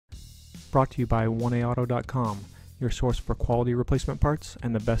Brought to you by 1AAuto.com, your source for quality replacement parts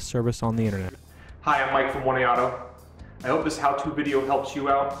and the best service on the internet. Hi, I'm Mike from 1A Auto. I hope this how-to video helps you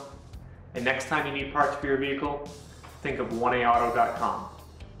out. And next time you need parts for your vehicle, think of 1AAuto.com.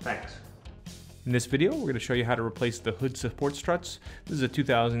 Thanks. In this video, we're going to show you how to replace the hood support struts. This is a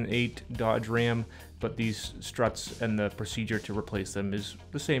 2008 Dodge Ram, but these struts and the procedure to replace them is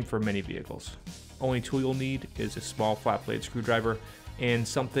the same for many vehicles. Only tool you'll need is a small flat blade screwdriver and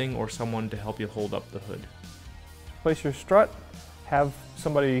something or someone to help you hold up the hood. Place your strut, have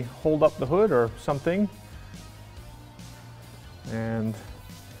somebody hold up the hood or something, and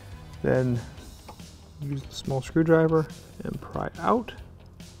then use the small screwdriver and pry out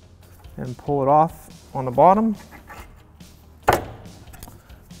and pull it off on the bottom,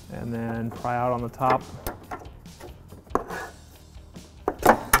 and then pry out on the top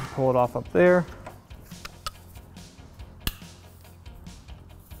and pull it off up there.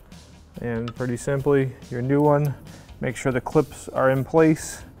 And pretty simply, your new one, make sure the clips are in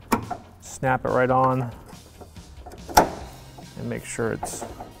place, snap it right on, and make sure it's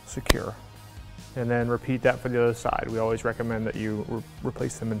secure. And then repeat that for the other side. We always recommend that you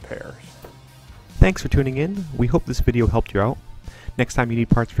replace them in pairs. Thanks for tuning in. We hope this video helped you out. Next time you need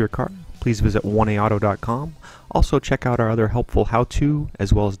parts for your car, please visit 1AAuto.com. Also check out our other helpful how-to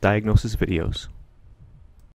as well as diagnosis videos.